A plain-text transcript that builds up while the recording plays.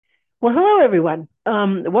Well, hello, everyone.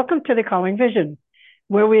 Welcome to the Calling Vision,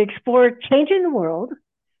 where we explore changing the world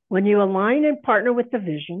when you align and partner with the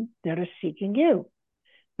vision that is seeking you,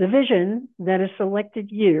 the vision that has selected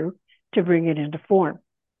you to bring it into form.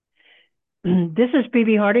 This is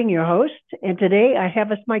BB Harding, your host, and today I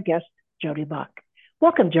have as my guest, Jodee Bock.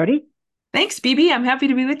 Welcome, Jodee. Thanks, BB. I'm happy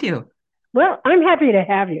to be with you. Well, I'm happy to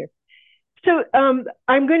have you. So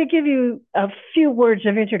I'm going to give you a few words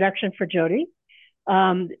of introduction for Jodee.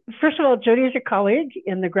 Um, First of all, Jodee is a colleague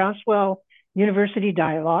in the Groundswell University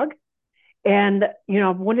Dialogue. And,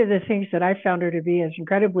 one of the things that I found her to be is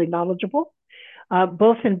incredibly knowledgeable,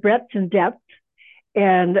 both in breadth and depth.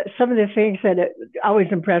 And some of the things that always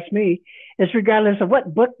impress me is regardless of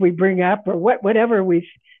what book we bring up or whatever we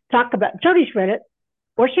talk about, Jodee's read it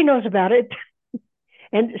or she knows about it.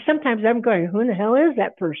 And sometimes I'm going, who the hell is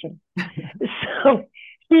that person? So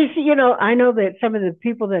I know that some of the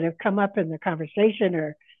people that have come up in the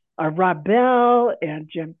conversation are Rob Bell and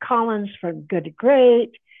Jim Collins from Good to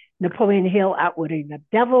Great, Napoleon Hill, Outwitting the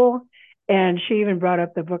Devil. And she even brought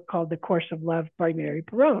up the book called The Course of Love by Mary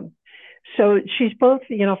Perrone. So she's both,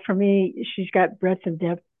 for me, she's got breadth and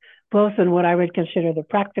depth, both in what I would consider the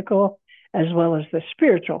practical as well as the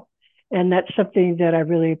spiritual. And that's something that I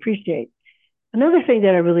really appreciate. Another thing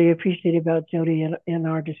that I really appreciate about Jodee in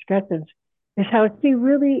our discussions is how she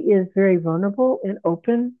really is very vulnerable and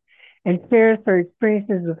open and shares her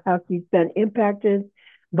experiences of how she's been impacted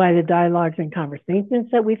by the dialogues and conversations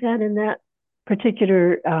that we've had in that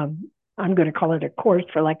particular, I'm going to call it a course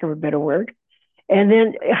for lack of a better word. And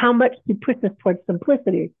then how much she pushes towards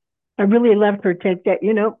simplicity. I really loved her take that,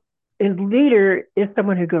 a leader is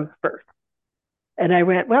someone who goes first. And I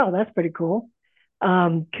went, wow, that's pretty cool.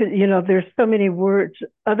 There's so many words,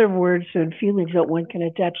 other words and feelings that one can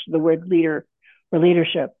attach to the word leader or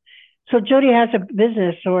leadership. So Jodee has a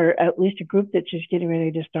business or at least a group that she's getting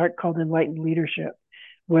ready to start called Enlightened Leadership,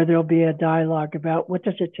 where there'll be a dialogue about what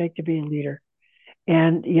does it take to be a leader?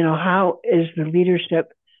 And, how is the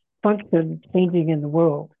leadership function changing in the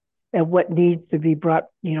world and what needs to be brought,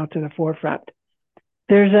 to the forefront?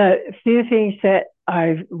 There's a few things that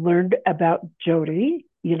I've learned about Jodee,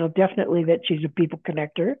 definitely that she's a people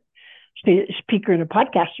connector, she's a speaker and a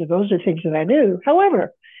podcaster. Those are things that I knew.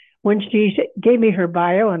 However, when she gave me her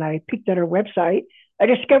bio and I peeked at her website, I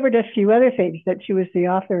discovered a few other things that she was the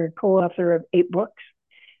author and co-author of 8 books.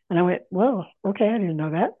 And I went, well, okay, I didn't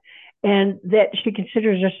know that. And that she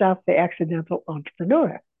considers herself the accidental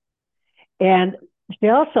entrepreneur. And she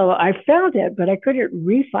also, I found it, but I couldn't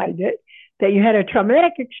re-find it, that you had a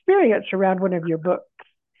traumatic experience around one of your books.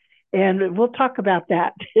 And we'll talk about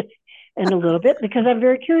that in a little bit because I'm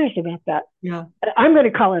very curious about that. Yeah. I'm going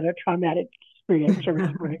to call it a traumatic experience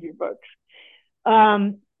around one of your books.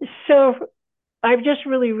 Um, so I just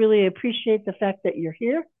really, really appreciate the fact that you're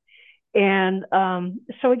here. And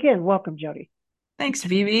so again, welcome, Jodee. Thanks,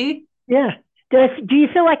 BB. Yeah. Do you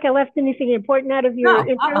feel like I left anything important out of your No,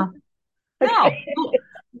 intro? no. Okay.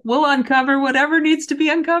 We'll uncover whatever needs to be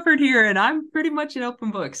uncovered here, and I'm pretty much an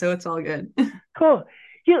open book, so it's all good. Cool.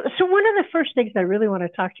 So one of the first things I really want to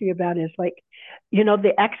talk to you about is like,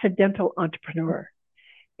 the accidental entrepreneur.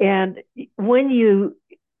 And when you,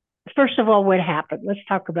 first of all, what happened? Let's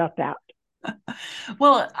talk about that.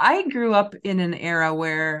 Well, I grew up in an era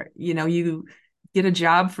where, you get a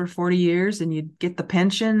job for 40 years and you get the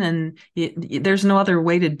pension and there's no other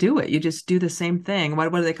way to do it. You just do the same thing.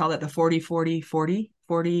 What do they call it? The 40, 40, 40,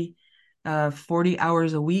 40, 40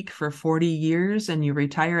 hours a week for 40 years and you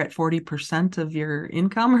retire at 40% of your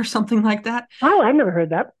income or something like that. Oh, I've never heard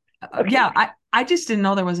that. Okay. Yeah, I just didn't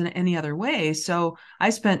know there wasn't any other way. So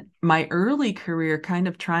I spent my early career kind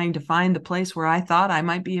of trying to find the place where I thought I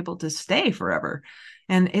might be able to stay forever.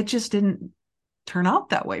 And it just didn't turn out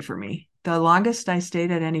that way for me. The longest I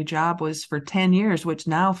stayed at any job was for 10 years, which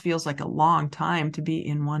now feels like a long time to be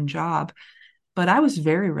in one job. But I was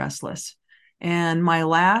very restless. And my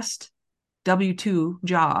last W-2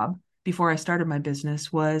 job before I started my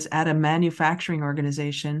business was at a manufacturing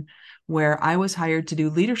organization where I was hired to do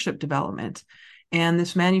leadership development. And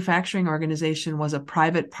this manufacturing organization was a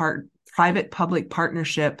private public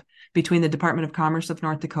partnership between the Department of Commerce of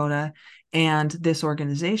North Dakota and this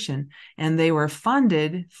organization. And they were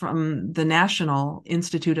funded from the National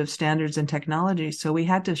Institute of Standards and Technology. So we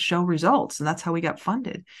had to show results, and that's how we got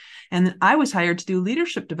funded. And I was hired to do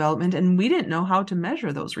leadership development, and we didn't know how to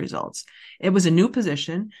measure those results. It was a new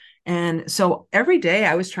position. And so every day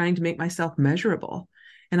I was trying to make myself measurable.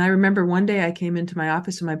 And I remember one day I came into my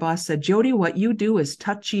office and my boss said, Jodee, what you do is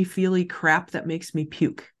touchy-feely crap that makes me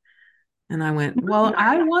puke. And I went, well,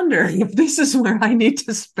 I wonder if this is where I need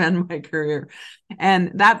to spend my career.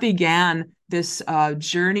 And that began this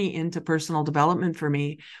journey into personal development for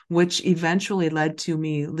me, which eventually led to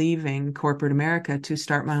me leaving corporate America to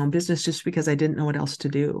start my own business just because I didn't know what else to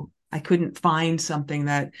do. I couldn't find something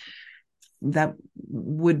that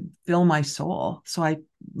would fill my soul. So I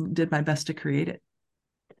did my best to create it.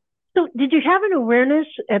 So, did you have an awareness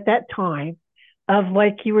at that time of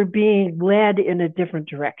like you were being led in a different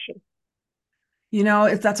direction?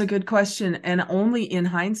 If that's a good question, and only in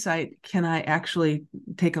hindsight can I actually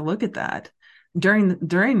take a look at that. During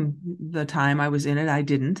the time I was in it, I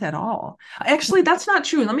didn't at all. Actually, that's not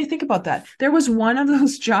true. Let me think about that. There was one of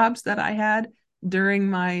those jobs that I had during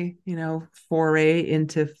my, foray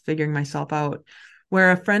into figuring myself out,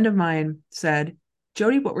 where a friend of mine said,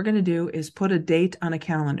 "Jodee, what we're going to do is put a date on a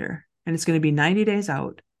calendar, and it's going to be 90 days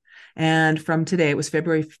out. And from today, it was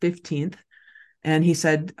February 15th. And he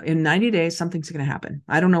said, in 90 days, something's going to happen.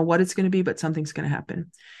 I don't know what it's going to be, but something's going to happen."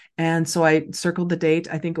 And so I circled the date.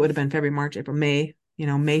 I think it would have been February, March, April, May,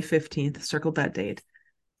 May 15th, circled that date.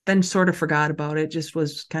 Then sort of forgot about it, just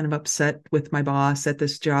was kind of upset with my boss at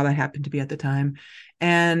this job I happened to be at the time.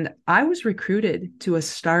 And I was recruited to a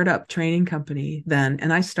startup training company then,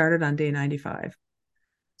 and I started on day 95.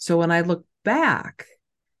 So when I look back,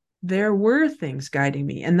 there were things guiding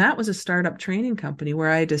me. And that was a startup training company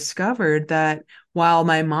where I discovered that while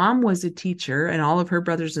my mom was a teacher and all of her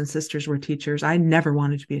brothers and sisters were teachers, I never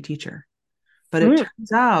wanted to be a teacher. But it Mm.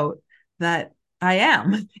 turns out that I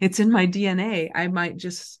am. It's in my DNA. I might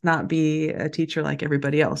just not be a teacher like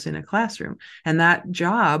everybody else in a classroom. And that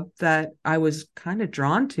job that I was kind of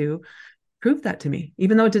drawn to proved that to me.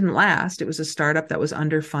 Even though it didn't last, it was a startup that was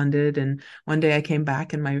underfunded. And one day I came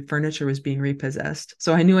back and my furniture was being repossessed.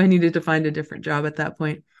 So I knew I needed to find a different job at that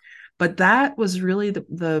point. But that was really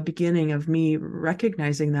the beginning of me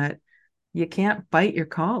recognizing that you can't fight your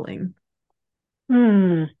calling.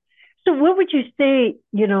 Hmm. So, what would you say,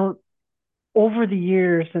 over the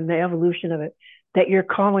years and the evolution of it, that your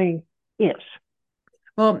calling is?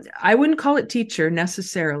 Well, I wouldn't call it teacher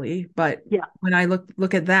necessarily, but Yeah. when I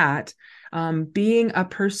look at that, being a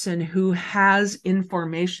person who has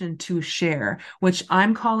information to share, which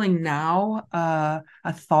I'm calling now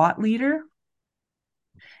a thought leader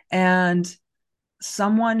and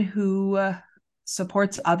someone who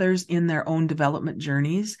supports others in their own development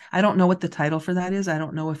journeys. I don't know what the title for that is. I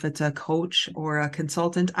don't know if it's a coach or a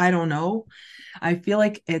consultant. I don't know. I feel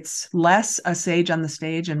like it's less a sage on the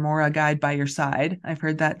stage and more a guide by your side. I've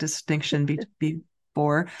heard that distinction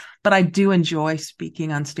before, but I do enjoy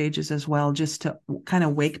speaking on stages as well, just to kind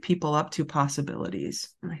of wake people up to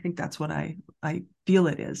possibilities. And I think that's what I feel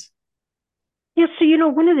it is. Yeah. So,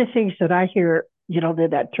 one of the things that I hear,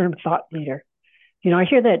 that term thought leader, I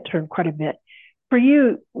hear that term quite a bit. For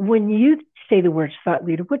you, when you say the word thought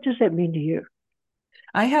leader, what does that mean to you?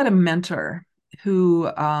 I had a mentor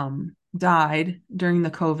who died during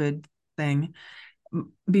the COVID thing.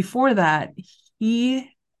 Before that,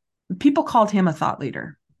 he people called him a thought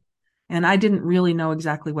leader. And I didn't really know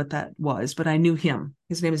exactly what that was, but I knew him.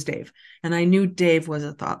 His name is Dave. And I knew Dave was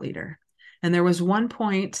a thought leader. And there was one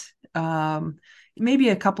point, maybe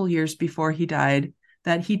a couple years before he died,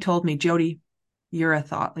 that he told me, "Jodee, you're a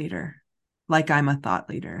thought leader, like I'm a thought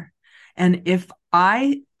leader." And if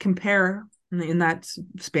I compare in that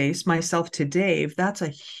space myself to Dave, that's a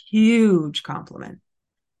huge compliment.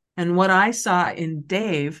 And what I saw in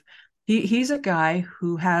Dave, he's a guy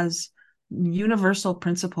who has universal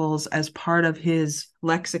principles as part of his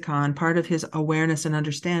lexicon, part of his awareness and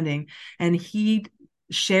understanding. And he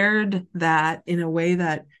shared that in a way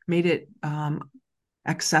that made it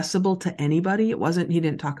accessible to anybody. He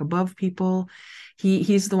didn't talk above people.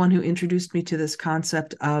 He's the one who introduced me to this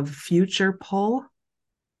concept of future pull,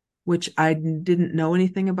 which I didn't know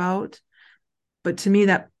anything about. But to me,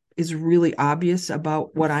 that is really obvious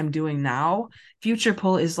about what I'm doing now. Future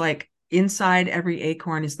pull is like inside every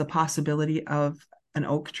acorn is the possibility of an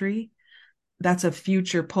oak tree. That's a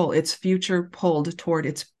future pull. It's future pulled toward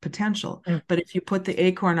its potential. Mm. But if you put the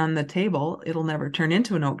acorn on the table, it'll never turn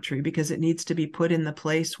into an oak tree because it needs to be put in the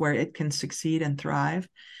place where it can succeed and thrive.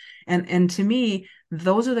 And to me,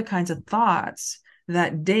 those are the kinds of thoughts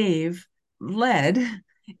that Dave led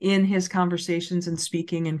in his conversations and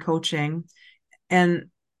speaking and coaching. And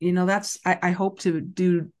that's I hope to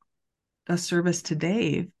do a service to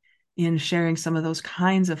Dave in sharing some of those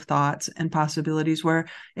kinds of thoughts and possibilities where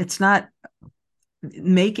it's not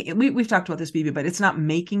making we've talked about this, Bibi, but it's not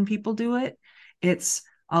making people do it. It's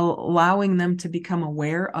allowing them to become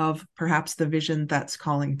aware of perhaps the vision that's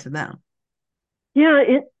calling to them. Yeah,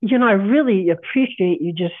 I really appreciate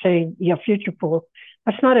you just saying, future proof.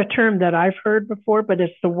 That's not a term that I've heard before, but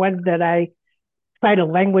it's the one that I try to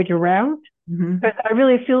language around Mm-hmm. because I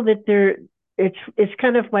really feel that it's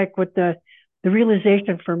kind of like with the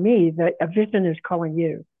realization for me that a vision is calling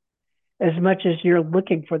you as much as you're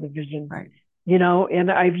looking for the vision, Right.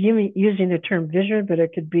 and I've using the term vision, but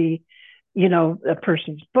it could be, a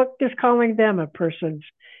person's book is calling them, a person's,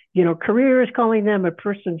 career is calling them, a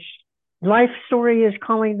person's life story is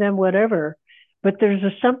calling them, whatever. But there's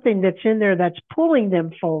something that's in there that's pulling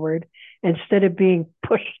them forward instead of being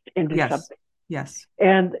pushed into Yes. something. Yes.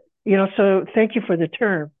 And, so thank you for the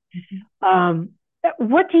term. Mhm. Um,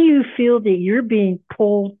 what do you feel that you're being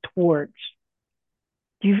pulled towards?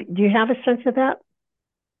 Do you have a sense of that?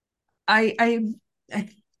 I I I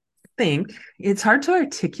think it's hard to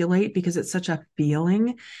articulate because it's such a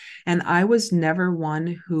feeling. And I was never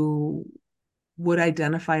one who would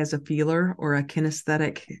identify as a feeler or a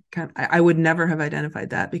kinesthetic. I would never have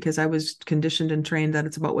identified that because I was conditioned and trained that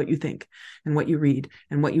it's about what you think and what you read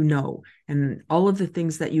and what you know and all of the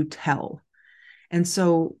things that you tell. And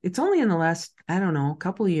so it's only in the last, I don't know,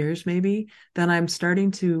 couple of years maybe that I'm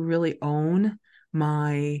starting to really own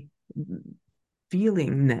my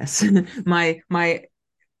feelingness, my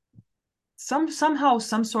somehow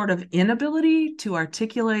some sort of inability to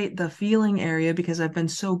articulate the feeling area because I've been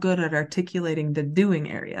so good at articulating the doing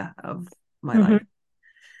area of my life. Mm-hmm.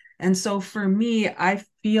 And so for me, I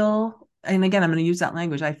feel, and again, I'm going to use that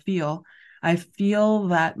language, I feel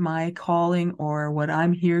that my calling or what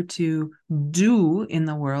I'm here to do in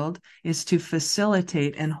the world is to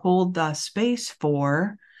facilitate and hold the space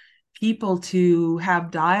for people to have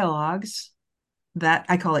dialogues that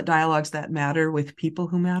I call it dialogues that matter with people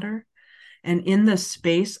who matter. And in the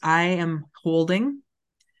space I am holding,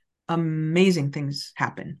 amazing things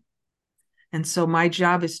happen. And so my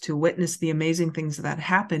job is to witness the amazing things that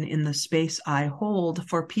happen in the space I hold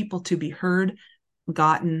for people to be heard,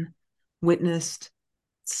 gotten, witnessed,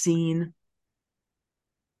 seen,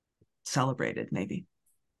 celebrated, maybe.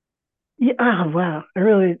 Yeah, oh, wow. I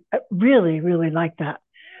really, really like that.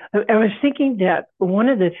 I was thinking that one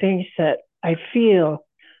of the things that I feel,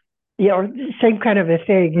 same kind of a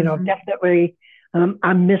thing, Mm-hmm. definitely,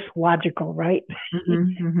 I'm Miss Logical, right? Mm-hmm.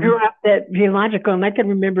 Mm-hmm. Grew up that being logical. And I can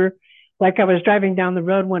remember, like, I was driving down the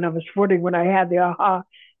road when I was 40, when I had the aha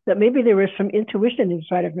that maybe there was some intuition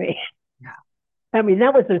inside of me. Yeah. I mean,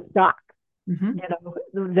 that was a shock,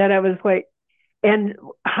 Mm-hmm. that I was like, and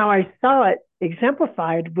how I saw it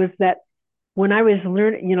exemplified was that when I was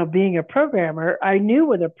learning, being a programmer, I knew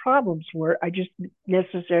where the problems were. I just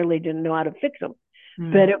necessarily didn't know how to fix them. But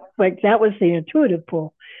Mm. it was like that was the intuitive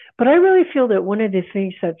pull. But I really feel that one of the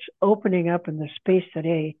things that's opening up in the space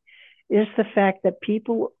today is the fact that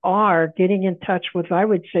people are getting in touch with, I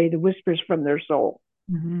would say, the whispers from their soul,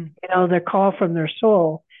 Mm-hmm. the call from their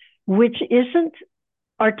soul, which isn't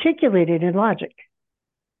articulated in logic.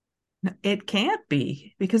 It can't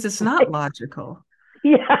be because it's not logical.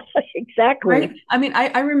 Yeah, exactly. Right. I mean,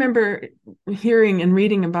 I remember hearing and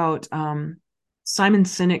reading about Simon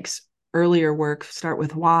Sinek's earlier work, Start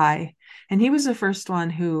With Why. And he was the first one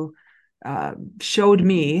who showed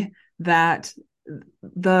me that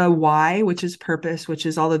the why, which is purpose, which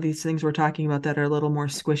is all of these things we're talking about that are a little more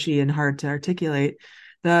squishy and hard to articulate,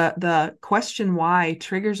 the question why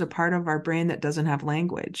triggers a part of our brain that doesn't have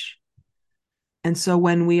language. And so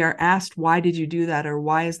when we are asked, why did you do that? Or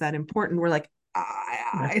why is that important? We're like,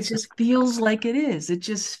 it just feels like it is. It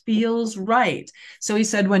just feels right. So he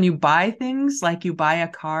said, when you buy things, like you buy a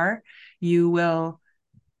car, you will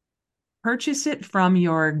purchase it from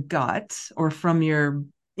your gut or from your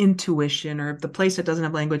intuition or the place that doesn't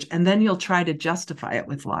have language. And then you'll try to justify it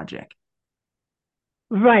with logic.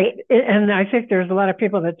 Right. And I think there's a lot of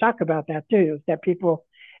people that talk about that too, that people,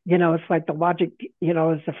 it's like the logic, is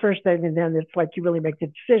the first thing, and then it's like you really make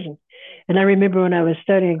the decision. And I remember when I was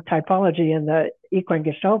studying typology in the equine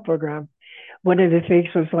gestalt program, one of the things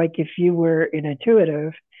was like if you were an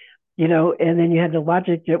intuitive, and then you had the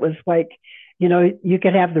logic that was like, you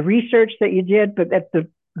could have the research that you did, but at the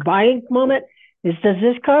buying moment is, does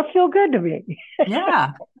this car feel good to me?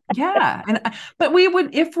 Yeah. Yeah. But we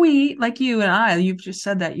would, if we, like you and I, you've just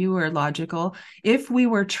said that you were logical. If we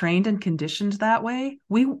were trained and conditioned that way,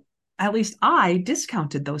 at least I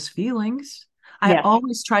discounted those feelings. I Yes.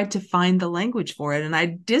 always tried to find the language for it and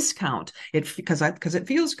I discount it because it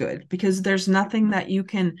feels good, because there's nothing that you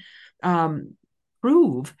can um,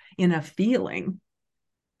 prove in a feeling.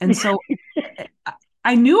 And so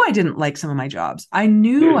I knew I didn't like some of my jobs. I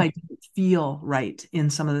knew I didn't feel right in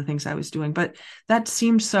some of the things I was doing, but that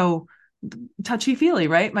seemed so touchy feely,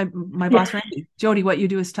 right? My Yes. boss Randy, Jodee, what you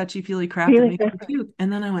do is touchy feely crap that Feeling makes good. me puke.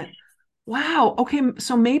 And then I went, wow, okay,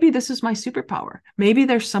 so maybe this is my superpower. Maybe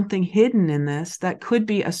there's something hidden in this that could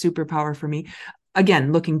be a superpower for me.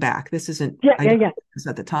 again, looking back, this isn't, Yeah, I yeah, didn't yeah, do this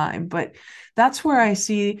at the time, but that's where I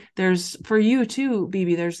see there's, for you too,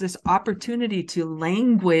 BB, there's this opportunity to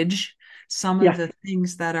language some of yeah. the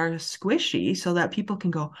things that are squishy so that people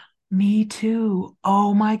can go, me too.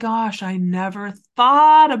 Oh my gosh, I never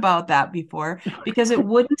thought about that before because it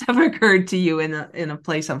wouldn't have occurred to you in a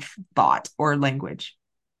place of thought or language.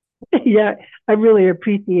 Yeah, I really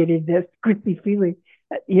appreciated this squishy feeling,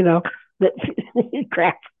 you know, that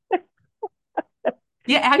crap.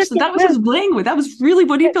 Yeah, actually, that was his language. That was really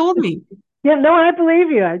what he told me. Yeah, no, I believe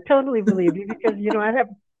you. I totally believe you because I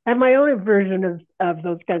have my own version of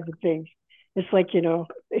those kinds of things. It's like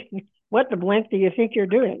what the blank do you think you're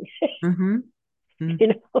doing? Mm-hmm. you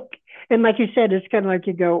know, and like you said, it's kind of like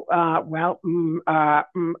you go, well,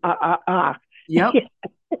 Yep.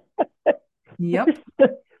 Yep.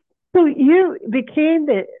 So you became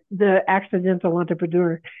the accidental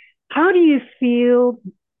entrepreneur. How do you feel,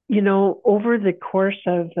 over the course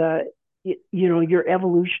of your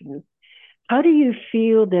evolution? How do you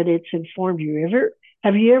feel that it's informed you?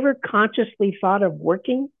 Have you ever consciously thought of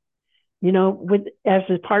working, with as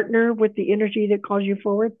a partner with the energy that calls you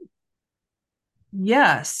forward?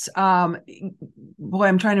 Yes. Boy,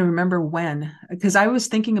 I'm trying to remember when, because I was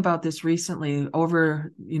thinking about this recently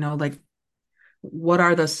over, like what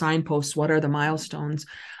are the signposts? What are the milestones?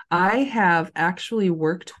 I have actually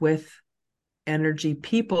worked with energy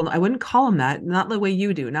people. I wouldn't call them that, not the way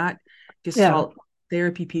you do, not Yeah. gestalt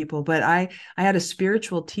therapy people, but I had a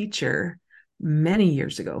spiritual teacher many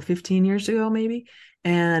years ago, 15 years ago maybe,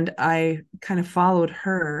 and I kind of followed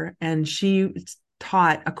her and she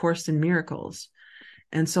taught A Course in Miracles.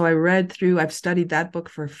 And so I've studied that book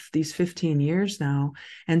for these 15 years now.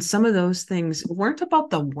 And some of those things weren't about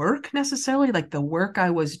the work necessarily, like the work I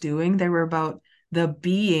was doing. They were about the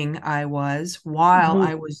being I was while Mm-hmm.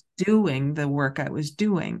 I was doing the work I was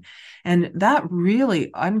doing. And that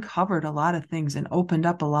really uncovered a lot of things and opened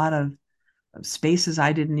up a lot of spaces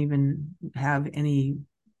I didn't even have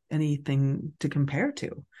anything to compare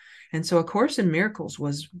to. And so A Course in Miracles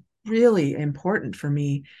was really important for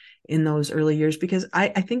me in those early years because I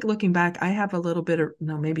think looking back, I have a little bit of,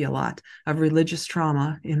 no, maybe a lot of religious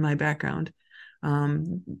trauma in my background.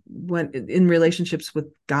 When in relationships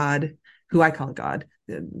with God, who I call God,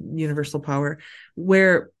 universal power,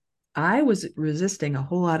 where I was resisting a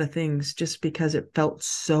whole lot of things just because it felt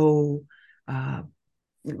so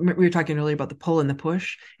we were talking earlier about the pull and the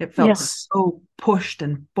push. It felt Yeah. so pushed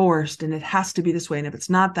and forced, and it has to be this way. And if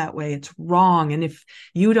it's not that way, it's wrong. And if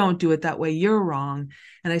you don't do it that way, you're wrong.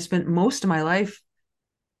 And I spent most of my life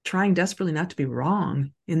trying desperately not to be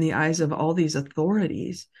wrong in the eyes of all these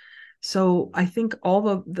authorities. So I think all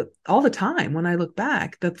the time when I look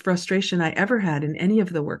back, the frustration I ever had in any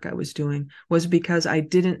of the work I was doing was because I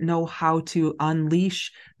didn't know how to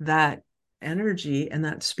unleash that energy and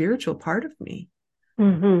that spiritual part of me.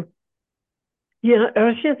 Mm-hmm. Yeah, I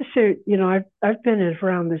was going to say, I've been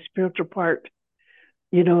around the spiritual part,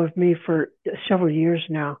 of me for several years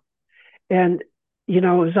now, and it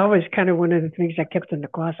was always kind of one of the things I kept in the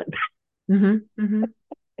closet. Mm-hmm, mm-hmm.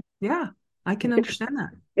 Yeah, I can understand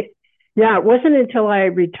that. Yeah, it wasn't until I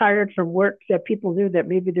retired from work that people knew that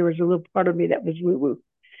maybe there was a little part of me that was woo woo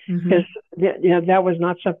because Mm-hmm. that was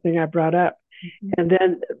not something I brought up. Mm-hmm. And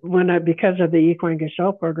then because of the Equine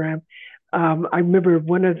Gestalt program, I remember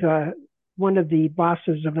one of the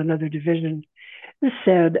bosses of another division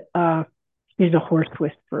said, "He's a horse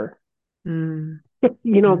whisperer." Mm-hmm.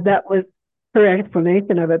 That was her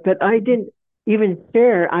explanation of it. But I didn't even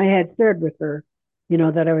share. I had shared with her,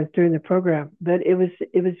 that I was doing the program. But it was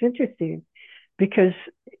interesting because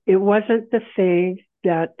it wasn't the thing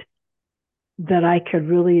that I could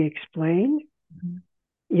really explain.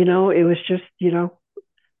 It was just,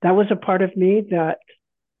 that was a part of me that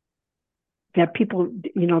people,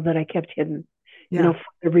 that I kept hidden, Yeah. for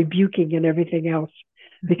the rebuking and everything else,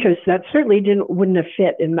 Mm-hmm. because that certainly wouldn't have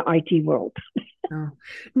fit in the IT world. No,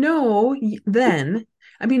 no, then,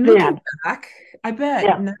 I mean, looking Yeah, back, I bet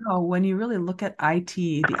yeah, now when you really look at IT,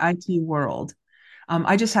 the IT world,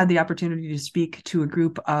 I just had the opportunity to speak to a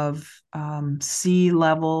group of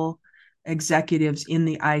C-level executives in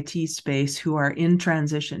the IT space who are in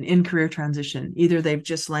transition, in career transition. Either they've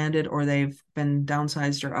just landed or they've been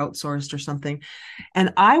downsized or outsourced or something.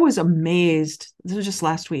 And I was amazed, this was just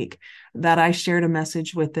last week, that I shared a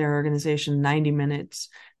message with their organization, 90 minutes.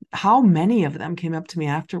 How many of them came up to me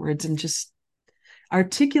afterwards and just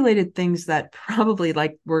articulated things that probably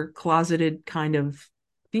like were closeted kind of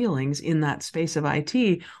feelings in that space of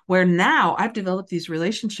IT, where now I've developed these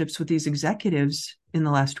relationships with these executives in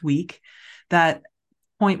the last week that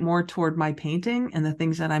point more toward my painting and the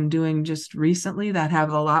things that I'm doing just recently that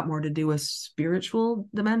have a lot more to do with spiritual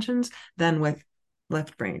dimensions than with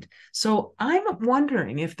left brained. So I'm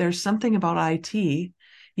wondering if there's something about IT.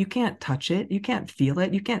 You can't touch it. You can't feel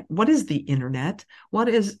it. You can't. What is the internet? What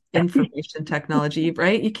is information technology,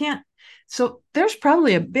 right? You can't. So there's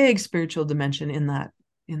probably a big spiritual dimension in that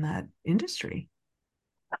industry.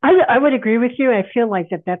 I would agree with you. I feel like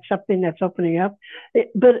that's something that's opening up.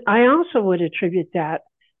 But I also would attribute that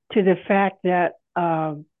to the fact that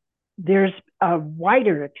there's a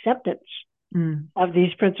wider acceptance of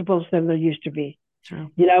these principles than there used to be. True.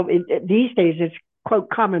 These days it's quote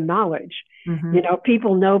common knowledge.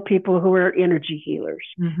 People know people who are energy healers.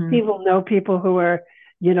 People know people who are,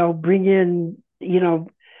 bring in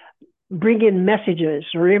messages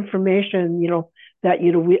or information, that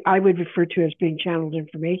I would refer to as being channeled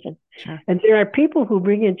information. Sure. And there are people who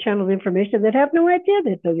bring in channeled information that have no idea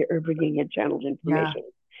that they are bringing in channeled information.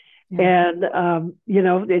 And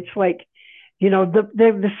it's like,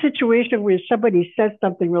 the situation where somebody says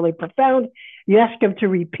something really profound, you ask them to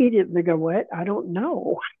repeat it and they go, what? I don't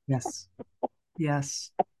know. Yes.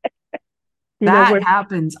 That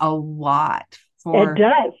happens a lot for it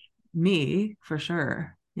does. me, for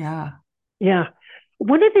sure. Yeah.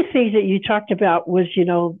 One of the things that you talked about was,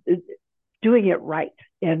 doing it right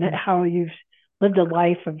and how you've lived a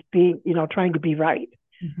life of being, trying to be right.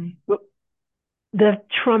 The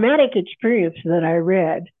traumatic experience that I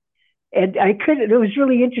read, and it was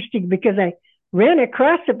really interesting because I ran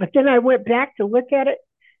across it, but then I went back to look at it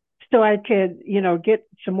so I could, get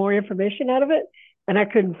some more information out of it, and I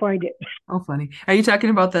couldn't find it. Oh, funny. Are you talking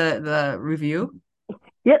about the review?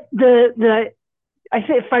 Yeah, I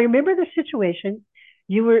say, if I remember the situation,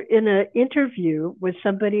 you were in an interview with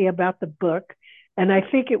somebody about the book, and I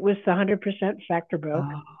think it was the 100% Factor book.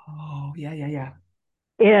 Oh, yeah.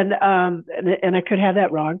 And I could have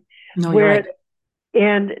that wrong. No, you're right.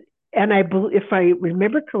 And if I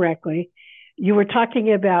remember correctly, you were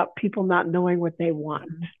talking about people not knowing what they want.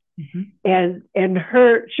 And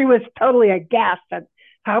she was totally aghast at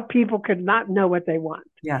how people could not know what they want.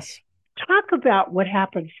 Yes. Talk about what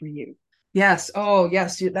happened for you. Yes. Oh,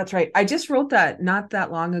 yes, that's right. I just wrote that not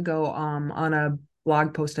that long ago on a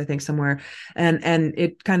blog post, I think somewhere. And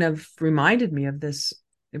it kind of reminded me of this.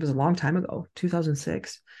 It was a long time ago,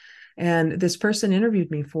 2006. And this person interviewed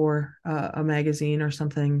me for a magazine or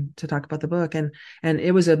something to talk about the book. And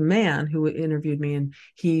it was a man who interviewed me, and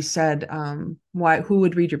he said, who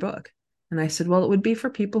would read your book? And I said, well, it would be for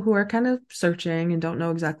people who are kind of searching and don't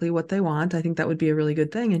know exactly what they want. I think that would be a really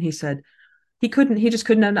good thing. And he said, he just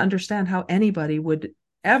couldn't understand how anybody would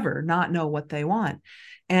ever not know what they want.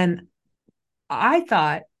 And I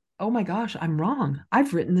thought, oh my gosh, I'm wrong.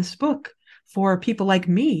 I've written this book for people like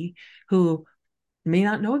me who may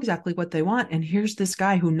not know exactly what they want. And here's this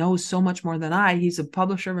guy who knows so much more than I. He's a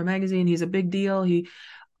publisher of a magazine. He's a big deal.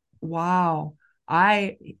 Wow.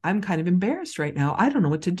 I'm kind of embarrassed right now. I don't know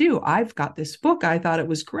what to do. I've got this book. I thought it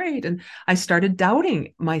was great. And I started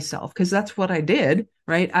doubting myself because that's what I did.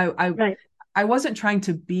 Right. I wasn't trying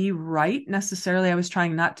to be right necessarily. I was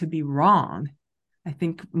trying not to be wrong. I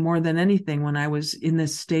think more than anything, when I was in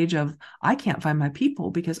this stage of, I can't find my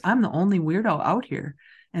people because I'm the only weirdo out here.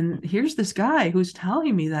 And here's this guy who's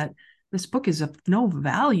telling me that this book is of no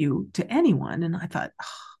value to anyone. And I thought,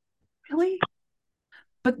 oh, really?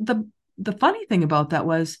 But the funny thing about that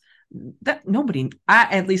was that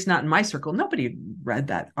at least not in my circle, nobody read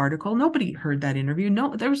that article. Nobody heard that interview.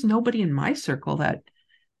 No, there was nobody in my circle that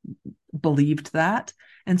believed that.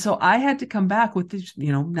 And so I had to come back with this,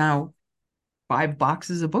 now 5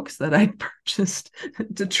 boxes of books that I'd purchased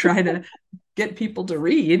to try to get people to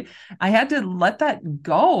read. I had to let that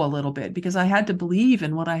go a little bit because I had to believe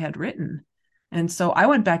in what I had written. And so I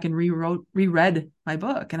went back and reread my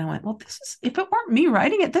book, and I went, well, if it weren't me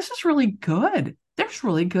writing it, this is really good. There's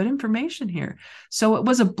really good information here. So it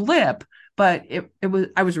was a blip, but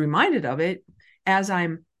I was reminded of it as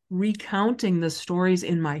I'm recounting the stories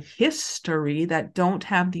in my history that don't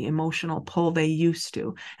have the emotional pull they used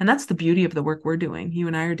to. And that's the beauty of the work we're doing, you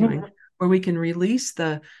and I are doing, where we can release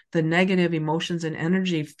the negative emotions and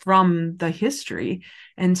energy from the history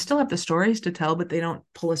and still have the stories to tell, but they don't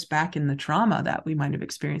pull us back in the trauma that we might have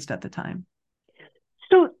experienced at the time.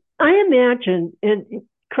 So I imagine, and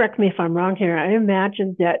correct me if I'm wrong here, I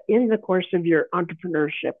imagine that in the course of your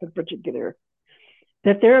entrepreneurship in particular,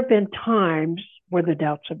 that there have been times where the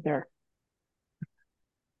doubts are there.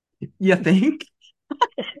 You think?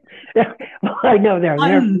 Well, I know there are.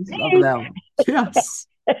 Tons of them. Yes.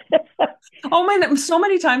 Oh man, so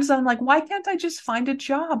many times I'm like, why can't I just find a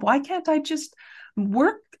job? Why can't I just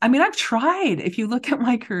work? I mean, I've tried. If you look at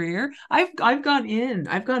my career, I've gone in,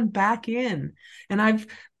 I've gone back in, and I've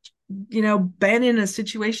been in a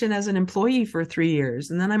situation as an employee for 3 years,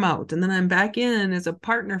 and then I'm out, and then I'm back in as a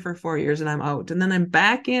partner for 4 years, and I'm out, and then I'm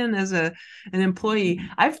back in as an employee.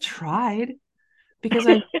 I've tried because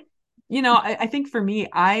I think for me,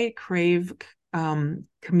 I crave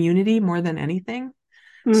community more than anything.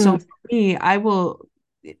 So Mm, for me, I will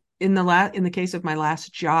in the case of my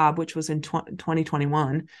last job, which was in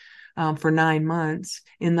 2021, for 9 months.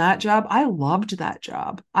 In that job, I loved that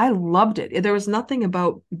job. I loved it. There was nothing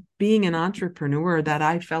about being an entrepreneur that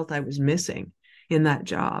I felt I was missing in that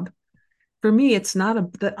job. For me, it's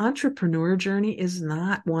not the entrepreneur journey is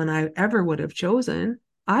not one I ever would have chosen.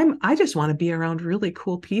 I just want to be around really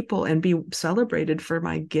cool people and be celebrated for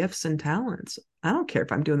my gifts and talents. I don't care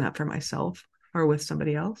if I'm doing that for myself or with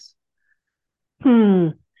somebody else. hmm.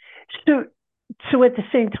 So, so at the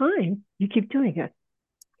same time, you keep doing it.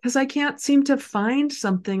 Because I can't seem to find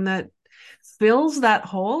something that fills that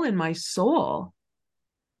hole in my soul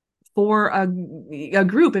for a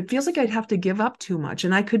group. It feels like I'd have to give up too much.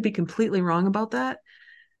 And I could be completely wrong about that.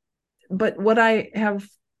 But what I have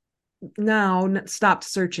now stopped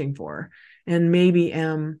searching for and maybe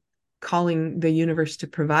am calling the universe to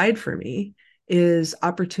provide for me is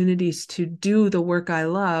opportunities to do the work I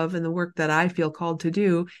love and the work that I feel called to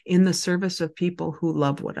do in the service of people who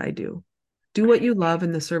love what I do. Do what you love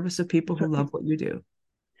in the service of people who So, love what you do.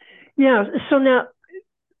 yeah. So now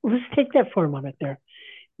let's take that for a moment there.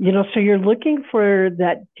 So you're looking for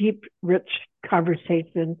that deep, rich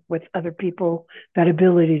conversation with other people, that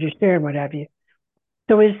ability to share and what have you.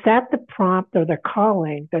 So is that the prompt or the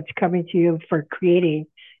calling that's coming to you for creating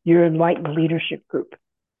your enlightened leadership group?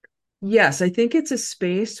 Yes, I think it's a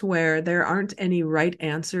space where there aren't any right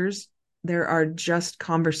answers. There are just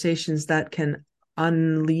conversations that can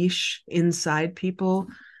unleash inside people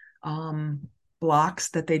um, blocks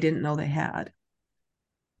that they didn't know they had.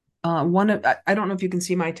 I don't know if you can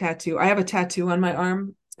see my tattoo. I have a tattoo on my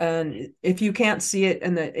arm, and if you can't see it,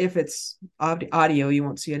 and if it's audio, you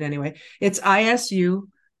won't see it anyway. It's ISUMATAQ,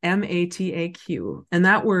 and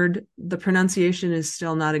that word, the pronunciation is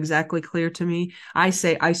still not exactly clear to me. I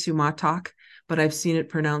say Isumatak, but I've seen it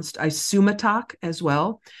pronounced Isumatak as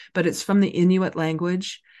well. But it's from the Inuit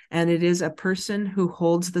language, and it is a person who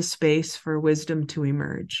holds the space for wisdom to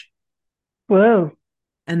emerge. Whoa.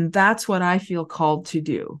 And that's what I feel called to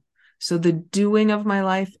do. So the doing of my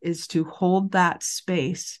life is to hold that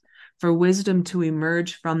space for wisdom to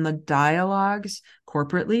emerge from the dialogues,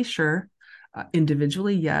 corporately, sure,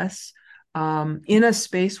 individually, yes, in a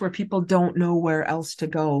space where people don't know where else to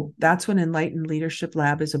go. That's what Enlightened Leadership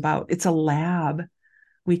Lab is about. It's a lab.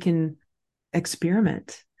 We can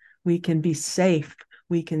experiment. We can be safe.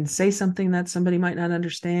 We can say something that somebody might not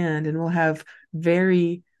understand, and we'll have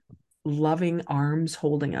very loving arms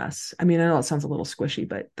holding us. I mean, I know it sounds a little squishy,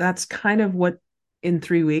 but that's kind of what in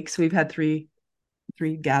 3 weeks we've had three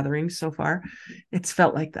gatherings so far. It's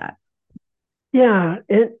felt like that. Yeah.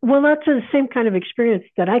 Well, that's the same kind of experience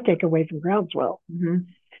that I take away from Groundswell. Mm-hmm.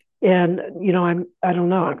 And, I don't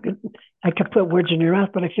know, I could put words in your mouth,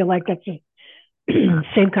 but I feel like that's the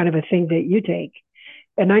same kind of a thing that you take.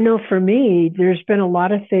 And I know for me, there's been a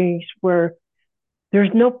lot of things where there's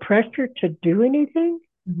no pressure to do anything,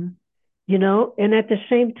 Mm-hmm. and at the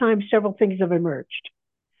same time, several things have emerged,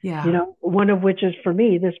 Yeah. one of which is for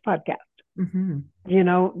me, this podcast, Mm-hmm.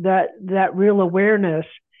 that real awareness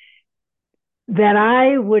that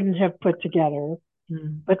I wouldn't have put together,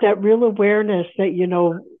 Mm-hmm. but that real awareness that,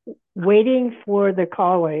 waiting for the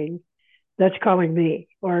calling that's calling me,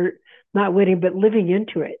 or not waiting, but living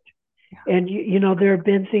into it. Yeah. And, there have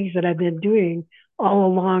been things that I've been doing all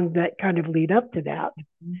along that kind of lead up to that.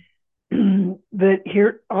 But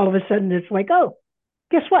here, all of a sudden, it's like, oh,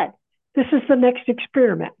 guess what? This is the next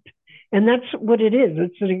experiment. And that's what it is.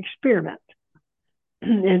 It's an experiment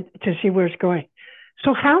and to see where it's going.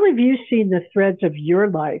 So how have you seen the threads of your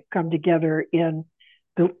life come together in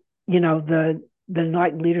the, the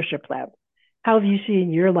Enlightened Leadership Lab? How have you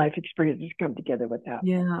seen your life experiences come together with that?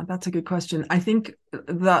 Yeah, that's a good question. I think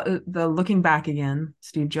the looking back again,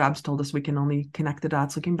 Steve Jobs told us we can only connect the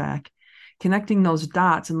dots looking back. Connecting those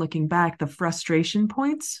dots and looking back, the frustration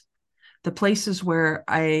points, the places where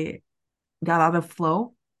I got out of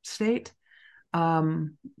flow state,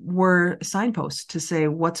 were signposts to say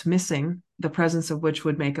what's missing, the presence of which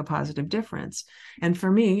would make a positive difference. And for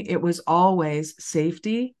me, it was always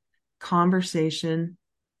safety, conversation,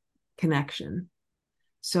 connection.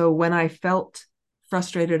 So when I felt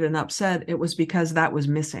frustrated and upset, it was because that was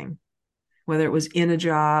missing, whether it was in a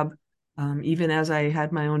job, Even as I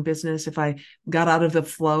had my own business, if I got out of the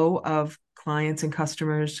flow of clients and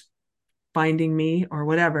customers finding me or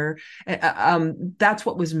whatever, that's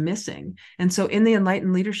what was missing. And so in the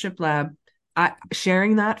Enlightened Leadership Lab,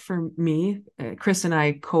 sharing that for me, Chris and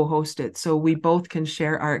I co-host it, so we both can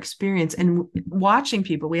share our experience and watching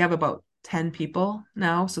people. We have about 10 people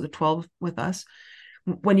now, so the 12 with us.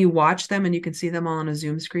 When you watch them and you can see them all on a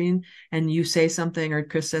Zoom screen, and you say something or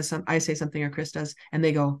Chris says something, I say something or Chris does, and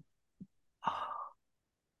they go, oh,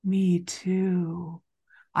 me too.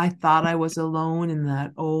 I thought I was alone in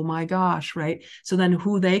that. Oh my gosh, right? So then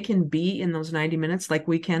who they can be in those 90 minutes, like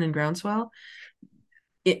we can in Groundswell,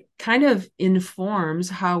 it kind of informs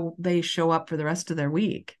how they show up for the rest of their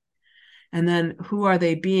week. And then who are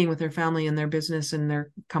they being with their family and their business and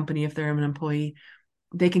their company if they're an employee?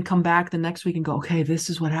 They can come back the next week and go, okay, this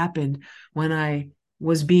is what happened when I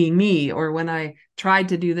was being me, or when I tried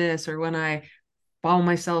to do this, or when I found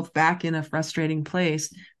myself back in a frustrating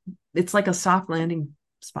place. It's like a soft landing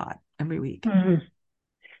spot every week. Mm-hmm.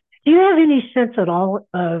 Do you have any sense at all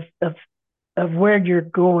of where you're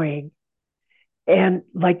going, and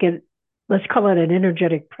like let's call it an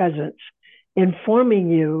energetic presence informing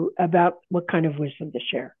you about what kind of wisdom to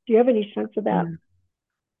share? Do you have any sense of that? Mm.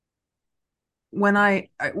 When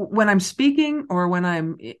I'm speaking, or when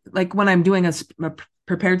I'm doing a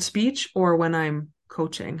prepared speech, or when I'm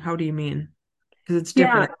coaching, how do you mean? Because it's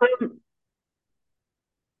Yeah. different.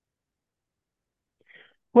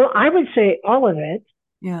 Well, I would say all of it.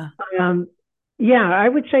 Yeah. Um, yeah, I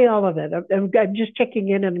would say all of it. I'm just checking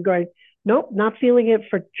in and going, nope, not feeling it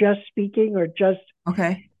for just speaking or just.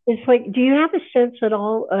 Okay. It's like, do you have a sense at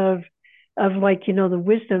all of like, the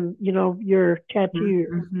wisdom, your tattoo,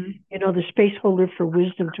 Mm-hmm. the space holder for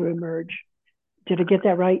wisdom to emerge? Did I get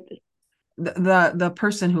that right? The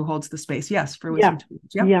person who holds the space, yes, for Yeah, wisdom to emerge.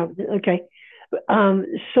 Yep. yeah, okay.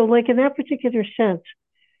 So like in that particular sense,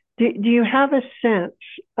 do you have a sense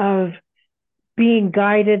of being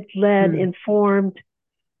guided, led, Mm. informed,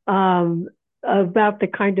 um, about the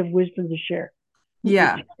kind of wisdom to share? It's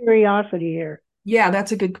Yeah. curiosity here. Yeah,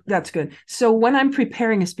 that's good. So when I'm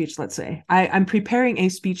preparing a speech, let's say I'm preparing a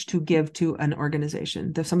speech to give to an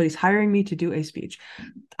organization. If somebody's hiring me to do a speech,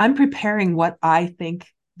 I'm preparing what I think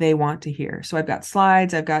they want to hear. So I've got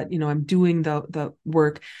slides, I've got, I'm doing the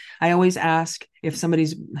work. I always ask, if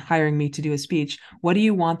somebody's hiring me to do a speech, what do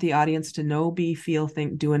you want the audience to know, be, feel,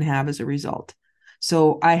 think, do, and have as a result?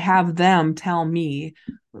 So I have them tell me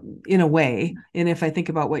in a way. And if I think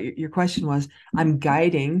about what your question was, I'm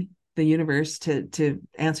guiding the universe to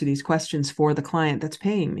answer these questions for the client that's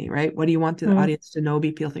paying me, right? What do you want the Mm-hmm. audience to know,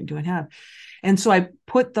 be, feel, think, do, and have? And so I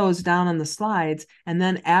put those down on the slides. And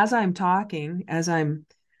then as I'm talking,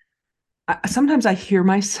 sometimes I hear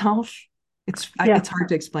myself. Yeah. It's hard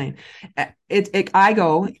to explain. I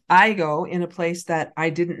go in a place that I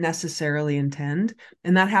didn't necessarily intend.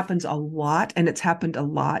 And that happens a lot. And it's happened a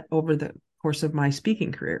lot over the course of my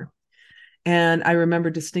speaking career. And I remember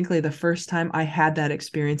distinctly the first time I had that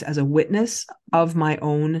experience as a witness of my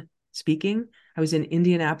own speaking. I was in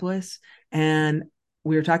Indianapolis, and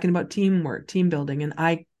we were talking about teamwork, team building, and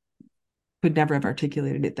I could never have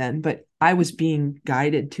articulated it then, but I was being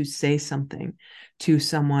guided to say something to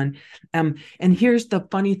someone. And here's the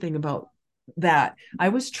funny thing about that. I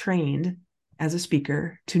was trained as a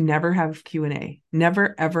speaker to never have Q&A,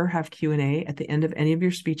 never, ever have Q&A at the end of any of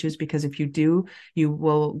your speeches, because if you do, you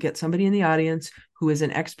will get somebody in the audience who is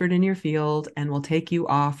an expert in your field and will take you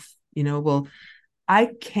off,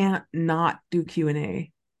 I can't not do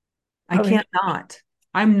Q&A. I Okay. can't not.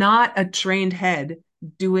 I'm not a trained head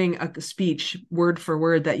doing a speech word for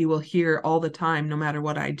word that you will hear all the time, no matter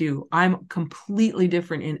what I do. I'm completely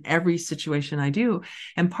different in every situation I do.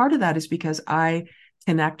 And part of that is because I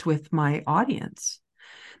connect with my audience.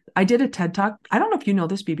 I did a TED Talk. I don't know if you know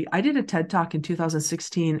this, BB. I did a TED Talk in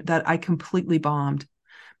 2016 that I completely bombed.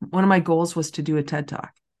 One of my goals was to do a TED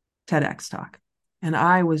Talk, TEDx talk. And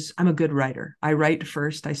I'm a good writer. I write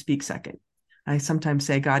first, I speak second. I sometimes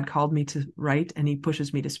say God called me to write and he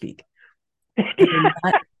pushes me to speak. And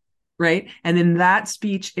right. And in that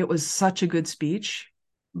speech, it was such a good speech,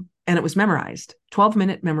 and it was memorized,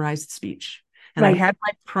 12-minute memorized speech. And I Right. had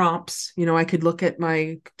my prompts, I could look at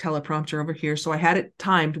my teleprompter over here. So I had it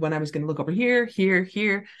timed when I was going to look over here, here,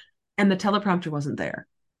 here. And the teleprompter wasn't there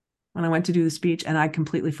when I went to do the speech, and I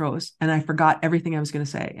completely froze and I forgot everything I was going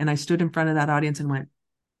to say. And I stood in front of that audience and went,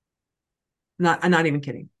 I'm not even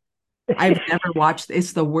kidding. I've never watched.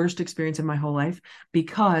 It's the worst experience of my whole life,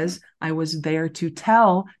 because I was there to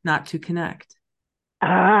tell, not to connect.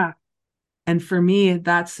 Ah, And for me,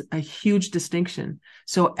 that's a huge distinction.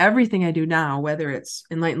 So everything I do now, whether it's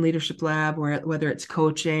Enlightened Leadership Lab, or whether it's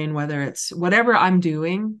coaching, whether it's whatever I'm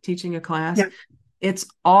doing, teaching a class, Yeah. it's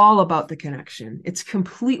all about the connection. It's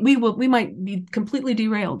complete. We might be completely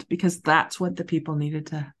derailed because that's what the people needed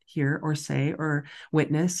to hear or say or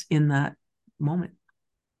witness in that moment.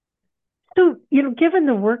 So, given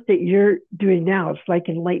the work that you're doing now, it's like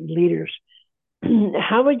enlightened leaders,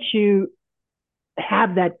 how would you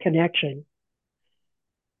have that connection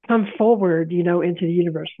come forward, into the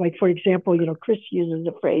universe? Like, for example, Chris uses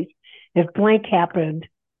the phrase, if blank happened,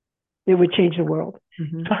 it would change the world.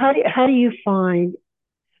 Mm-hmm. So how do you find,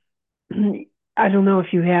 I don't know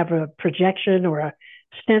if you have a projection or a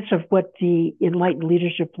sense of what the Enlightened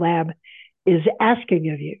Leadership Lab is asking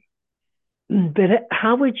of you, but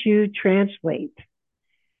how would you translate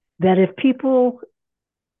that if people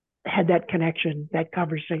had that connection, that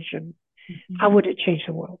conversation, how Mm-hmm. would it change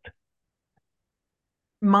the world?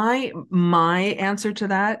 My answer to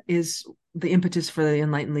that is the impetus for the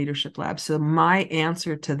Enlightened Leadership Lab. So my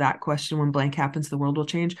answer to that question, when blank happens, the world will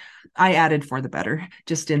change, I added for the better,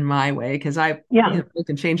 just in my way, because Yeah. it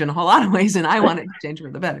can change in a whole lot of ways, and I want it to change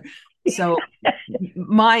for the better. So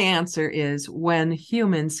my answer is, when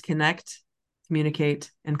humans connect,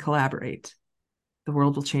 communicate, and collaborate, the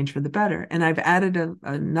world will change for the better. And I've added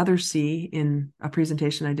another C in a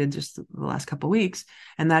presentation I did just the last couple of weeks,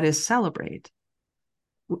 and that is celebrate.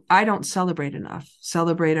 I don't celebrate enough.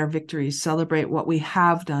 Celebrate our victories, celebrate what we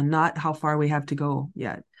have done, not how far we have to go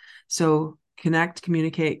yet. So connect,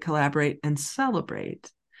 communicate, collaborate, and celebrate.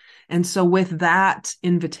 And so with that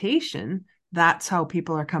invitation, that's how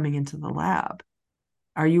people are coming into the lab.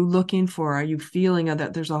 Are you feeling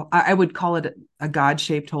that there's I would call it a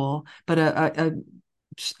God-shaped hole, but a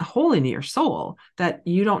hole in your soul that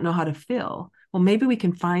you don't know how to fill. Well, maybe we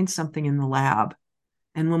can find something in the lab.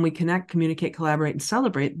 And when we connect, communicate, collaborate, and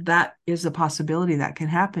celebrate, that is a possibility that can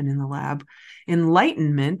happen in the lab.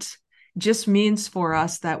 Enlightenment just means for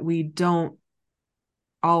us that we don't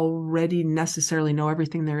already necessarily know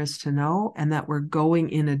everything there is to know, and that we're going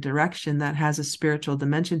in a direction that has a spiritual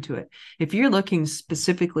dimension to it. If you're looking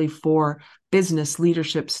specifically for business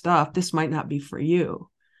leadership stuff, this might not be for you.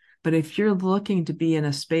 But if you're looking to be in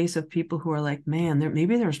a space of people who are like, man,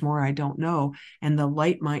 maybe there's more I don't know, and the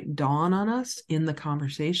light might dawn on us in the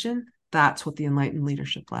conversation, that's what the Enlightened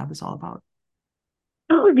Leadership Lab is all about.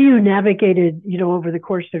 How have you navigated, over the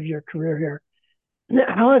course of your career here?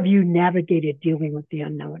 How have you navigated dealing with the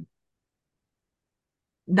unknown?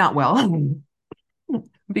 Not well,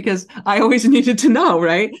 because I always needed to know,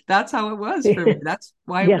 right? That's how it was for me. That's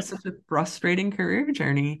why it Yes. was such a frustrating career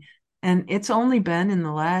journey. And it's only been in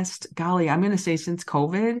the last, golly, I'm going to say since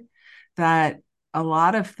COVID, that a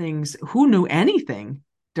lot of things, who knew anything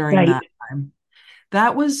during Right. that time?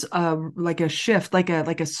 That was like a shift, like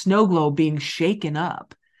a snow globe being shaken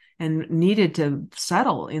up and needed to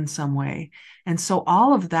settle in some way. And so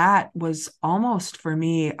all of that was almost for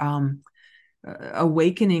me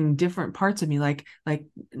awakening different parts of me. Like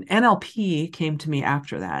NLP came to me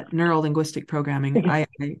after that, neuro linguistic programming. I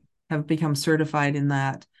have become certified in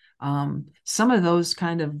that. Some of those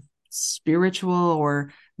kind of spiritual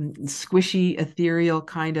or squishy ethereal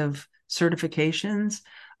kind of certifications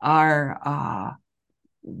are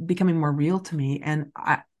becoming more real to me. And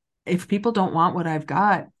if people don't want what I've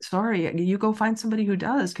got, sorry, you go find somebody who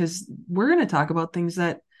does, because we're going to talk about things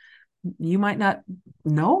that you might not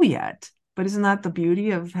know yet. But isn't that the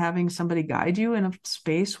beauty of having somebody guide you in a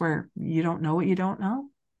space where you don't know what you don't know?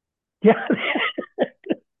 Yeah.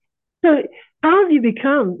 So how have you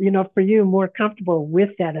become, for you, more comfortable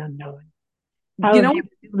with that unknown? How You have know,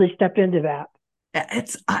 you really stepped into that?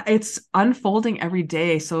 it's unfolding every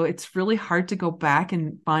day, so it's really hard to go back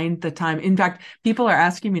and find the time. In fact, people are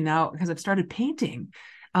asking me now, because I've started painting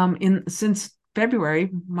in since February,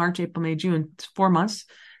 March, April, May, June. It's 4 months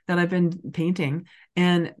that I've been painting,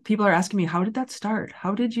 and people are asking me, how did that start?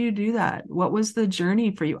 How did you do that? What was the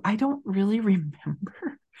journey for you? I don't really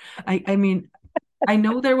remember. I mean, I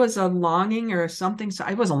know there was a longing or something. So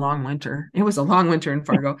it was a long winter. It was a long winter in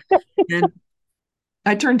Fargo. And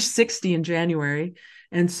I turned 60 in January.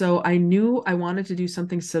 And so I knew I wanted to do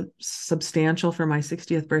something substantial for my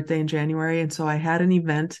 60th birthday in January. And so I had an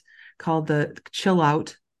event called the Chill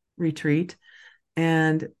Out Retreat.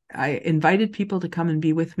 And I invited people to come and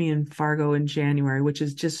be with me in Fargo in January, which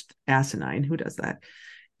is just asinine. Who does that?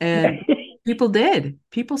 And people did.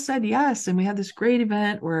 People said yes. And we had this great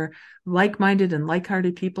event where like-minded and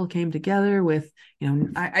like-hearted people came together with,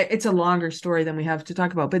 it's a longer story than we have to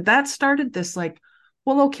talk about. But that started this like,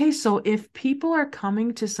 well, okay, so if people are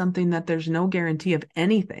coming to something that there's no guarantee of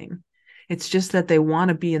anything, It's just that they want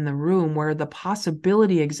to be in the room where the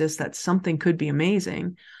possibility exists that something could be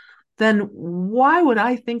amazing. Then why would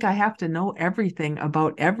I think I have to know everything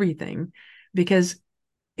about everything? Because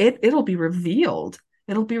it'll be revealed.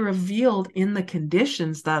 It'll be revealed in the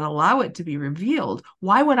conditions that allow it to be revealed.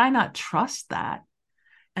 Why would I not trust that?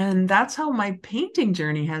 And that's how my painting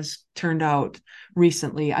journey has turned out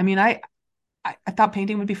recently. I mean, I thought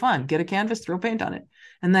painting would be fun. Get a canvas, throw paint on it.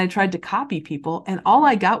 And then I tried to copy people, and all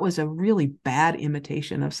I got was a really bad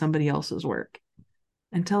imitation of somebody else's work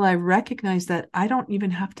until I recognized that I don't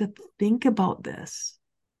even have to think about this.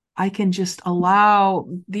 I can just allow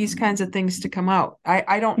these kinds of things to come out.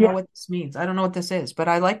 I don't know Yeah. what this means. I don't know what this is, but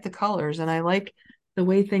I like the colors and I like the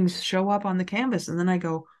way things show up on the canvas. And then I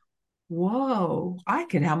go, whoa, I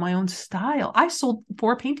could have my own style. I sold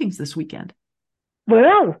 4 paintings this weekend.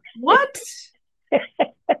 Well, What?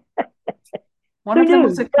 One who of them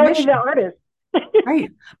was knew? a Only the commission. artist. Right.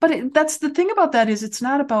 But that's the thing about that is it's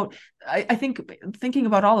not about, I think, thinking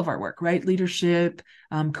about all of our work, right? Leadership,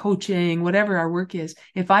 coaching, whatever our work is.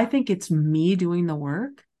 If I think it's me doing the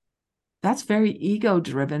work, that's very ego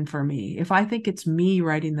driven for me. If I think it's me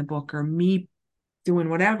writing the book or me doing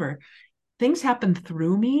whatever, things happen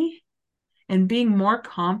through me, and being more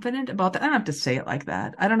confident about that. I don't have to say it like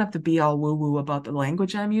that. I don't have to be all woo woo about the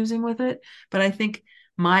language I'm using with it. But I think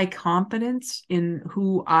my confidence in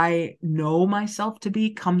who I know myself to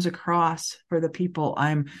be comes across for the people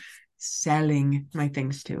I'm selling my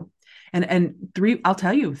things to. I'll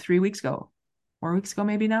tell you, 3 weeks ago, 4 weeks ago,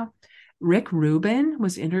 maybe now, Rick Rubin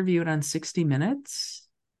was interviewed on 60 Minutes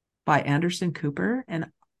by Anderson Cooper.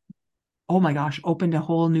 And oh my gosh, opened a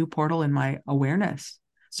whole new portal in my awareness.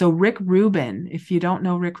 So Rick Rubin, if you don't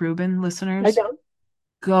know Rick Rubin, I listeners, don't.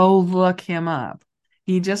 go look him up.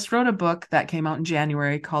 He just wrote a book that came out in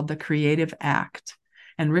January called The Creative Act.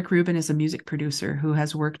 And Rick Rubin is a music producer who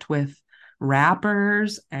has worked with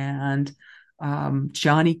rappers and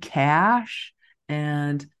Johnny Cash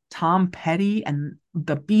and Tom Petty and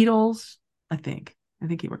the Beatles. I think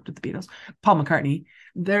he worked with the Beatles. Paul McCartney.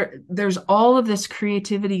 There's all of this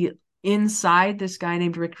creativity inside this guy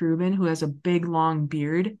named Rick Rubin who has a big long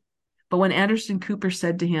beard. But when Anderson Cooper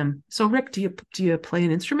said to him, "So Rick, do you play an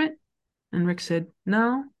instrument?" And Rick said,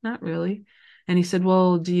 "No, not really." And he said,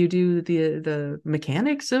 "Well, do you do the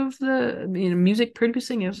mechanics of the music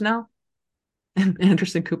producing?" It was no. And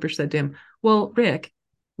Anderson Cooper said to him, "Well, Rick,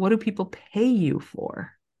 what do people pay you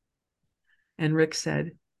for?" And Rick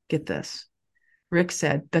said, "Get this." Rick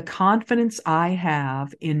said, "The confidence I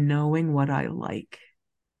have in knowing what I like."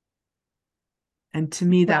 And to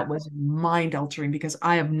me, that was mind altering because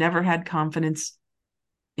I have never had confidence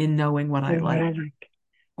in knowing what I like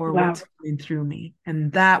or Wow. what's coming through me.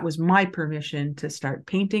 And that was my permission to start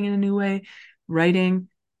painting in a new way, writing,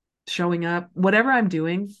 showing up, whatever I'm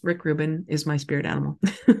doing. Rick Rubin is my spirit animal.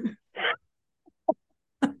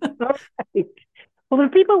 All right. Well,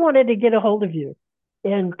 if people wanted to get a hold of you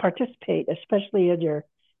and participate, especially in your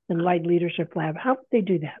Enlightened Leadership Lab, how would they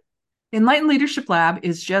do that? Enlightened Leadership Lab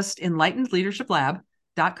is just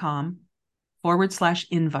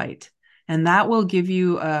enlightenedleadershiplab.com/invite. And that will give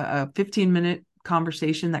you a 15-minute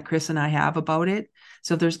conversation that Chris and I have about it.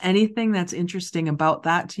 So if there's anything that's interesting about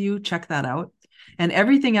that to you, check that out. And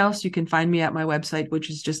everything else, you can find me at my website, which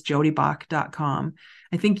is just jodeebock.com.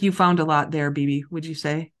 I think you found a lot there, Bibi, would you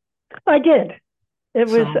say? I did. It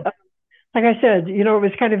was, So, like I said, it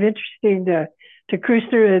was kind of interesting to cruise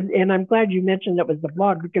through it. And I'm glad you mentioned it was the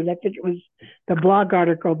blog because I think it was the blog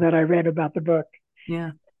article that I read about the book.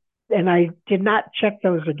 yeah. And I did not check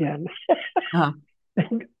those again. Uh-huh.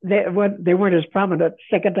 They weren't as prominent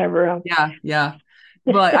second time around. Yeah, yeah.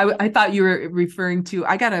 Well, I thought you were referring to,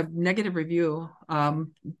 I got a negative review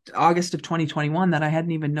August of 2021 that I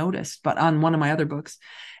hadn't even noticed, but on one of my other books.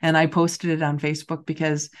 And I posted it on Facebook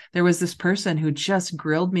because there was this person who just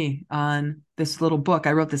grilled me on this little book.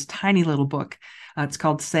 I wrote this tiny little book. It's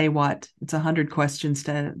called Say What. It's 100 questions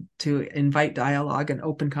to invite dialogue and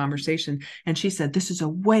open conversation. And she said, "This is a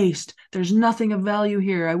waste. There's nothing of value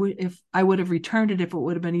here. I would have returned it if it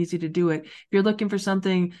would have been easy to do it. If you're looking for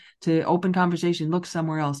something to open conversation, look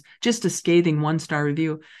somewhere else." Just a scathing 1-star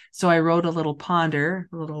review. So I wrote a little ponder,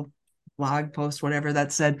 a little blog post, whatever,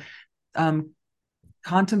 that said,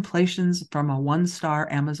 contemplations from a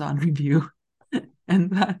 1-star Amazon review.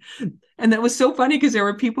 and that, and that was so funny because there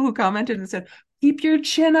were people who commented and said, "Keep your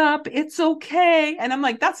chin up. It's okay." And I'm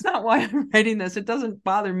like, that's not why I'm writing this. It doesn't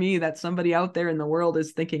bother me that somebody out there in the world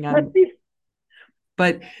is thinking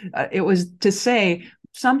but it was to say,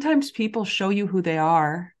 sometimes people show you who they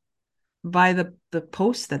are by the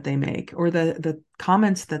posts that they make or the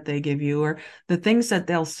comments that they give you or the things that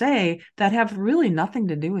they'll say that have really nothing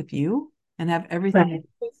to do with you. and have everything Right.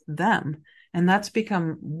 with them. And that's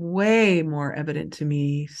become way more evident to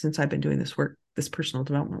me since I've been doing this work, this personal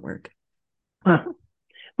development work. Wow.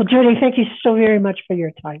 Well, Jodee, thank you so very much for your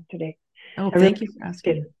time today. Oh, I really thank you for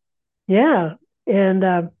appreciate asking. it. Yeah. And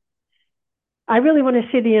I really want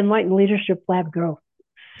to see the Enlightened Leadership Lab grow.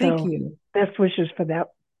 Thank So you. best wishes for that.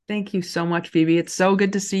 Thank you so much, Phoebe. It's so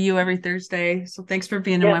good to see you every Thursday. So thanks for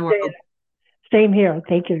being in Yes, my it is. world. Same here.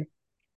 Thank you.